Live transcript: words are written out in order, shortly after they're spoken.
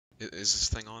Is this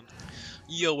thing on?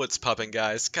 Yo, what's poppin',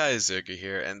 guys? Kaizuka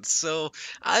here, and so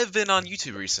I've been on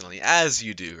YouTube recently, as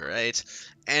you do, right?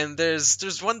 And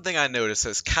there's one thing I noticed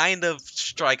that kind of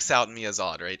strikes out in me as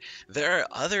odd, right? There are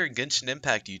other Genshin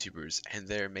Impact YouTubers, and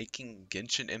they're making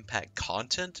Genshin Impact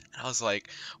content, and I was like,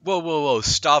 whoa, whoa, whoa,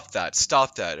 stop that,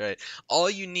 right? All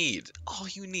you need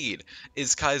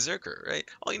is Kaizuka, right?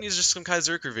 All you need is just some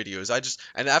Kaizuka videos.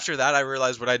 And after that, I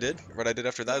realized what I did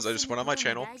after that is I just went on my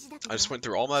channel. I just went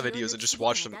through all my videos and just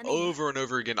watched them over and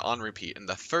over again on repeat. And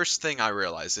the first thing I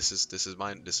realized, this is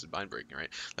mind breaking, right?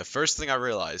 The first thing I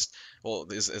realized, well,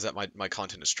 is that my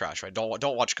content is trash, right?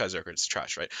 Don't watch Kaiserker, it's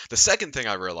trash, right? The second thing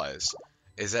I realized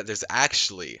is that there's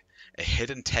actually a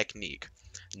hidden technique.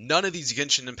 None of these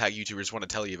Genshin Impact YouTubers want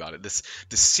to tell you about it.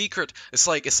 The secret, it's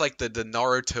like the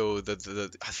Naruto,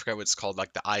 the I forgot what it's called,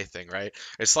 like the eye thing, right?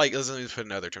 It's like, let me put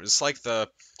another term. It's like the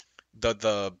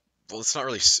well, it's not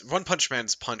really One Punch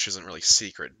Man's punch isn't really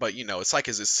secret, but you know, it's like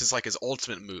his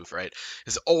ultimate move, right?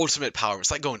 His ultimate power.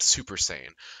 It's like going Super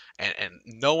Saiyan, and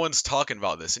no one's talking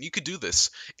about this. And you could do this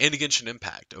in Genshin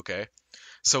Impact, okay?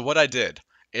 So what I did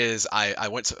is I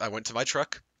went to my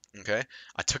truck, okay?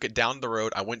 I took it down the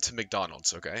road. I went to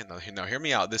McDonald's, okay? Now hear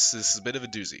me out. This is a bit of a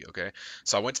doozy, okay?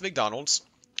 So I went to McDonald's.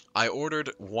 I ordered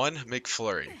one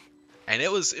McFlurry and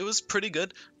it was pretty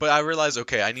good. But I realized,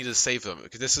 okay, I need to save them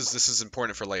because this is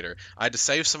important for later. I had to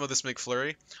save some of this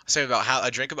McFlurry. I saved about half. I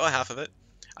drank about half of it.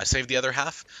 I saved the other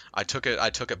half. I took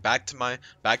it back to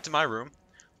my room.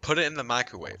 Put it in the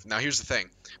microwave. Now here's the thing.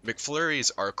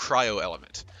 McFlurries are a cryo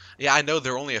element. Yeah, I know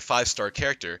they're only a 5-star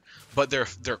character, but they're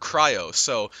cryo,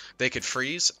 so they could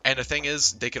freeze, and the thing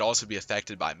is, they could also be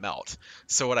affected by melt.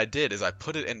 So what I did is I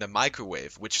put it in the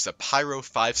microwave, which is a pyro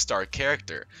 5-star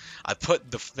character. I put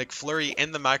the McFlurry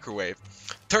in the microwave,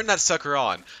 turned that sucker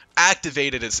on,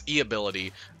 activated its E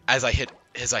ability as I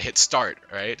hit start,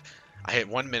 right? I hit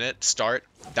 1 minute start.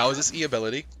 That was its E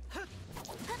ability,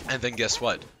 and then guess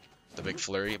what? The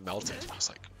McFlurry melted. I was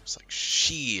like,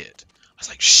 shit. I was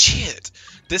like, shit.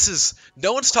 This is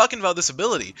no one's talking about this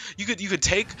ability. You could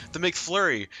take the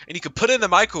McFlurry and you could put it in the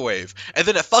microwave and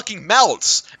then it fucking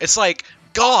melts. It's like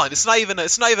gone. It's not even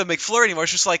McFlurry anymore.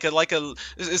 It's just like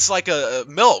a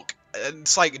milk.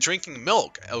 It's like drinking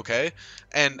milk, okay?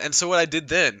 And so what I did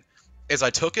then is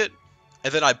I took it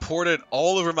and then I poured it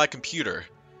all over my computer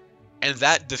and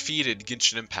that defeated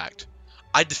Genshin Impact.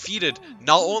 I defeated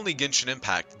not only Genshin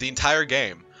Impact, the entire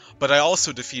game, but I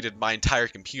also defeated my entire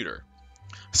computer.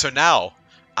 So now,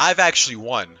 I've actually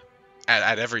won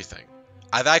at everything.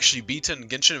 I've actually beaten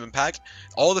Genshin Impact.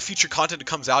 All the future content that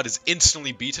comes out is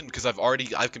instantly beaten because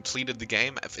I've completed the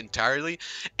game entirely,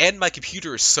 and my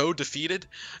computer is so defeated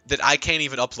that I can't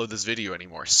even upload this video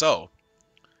anymore. So,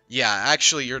 yeah,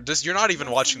 actually, you're not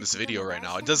even watching this video right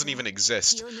now. It doesn't even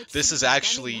exist. This is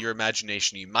actually your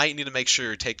imagination. You might need to make sure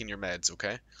you're taking your meds,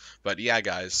 okay? But yeah,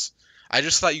 guys, I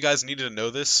just thought you guys needed to know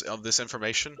this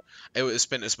information. It's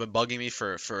been bugging me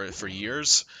for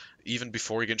years. Even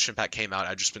before Genshin Impact came out,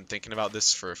 I've just been thinking about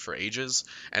this for ages,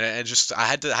 and I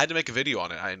had to make a video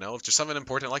on it. I know if there's something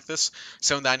important like this,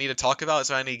 something that I need to talk about,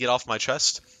 something I need to get off my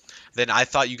chest, then I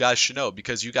thought you guys should know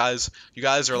because you guys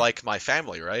are like my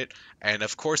family, right? And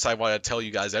of course I want to tell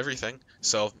you guys everything.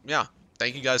 So yeah,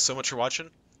 thank you guys so much for watching.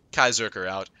 Kai Zerker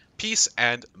out. Peace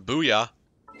and booyah.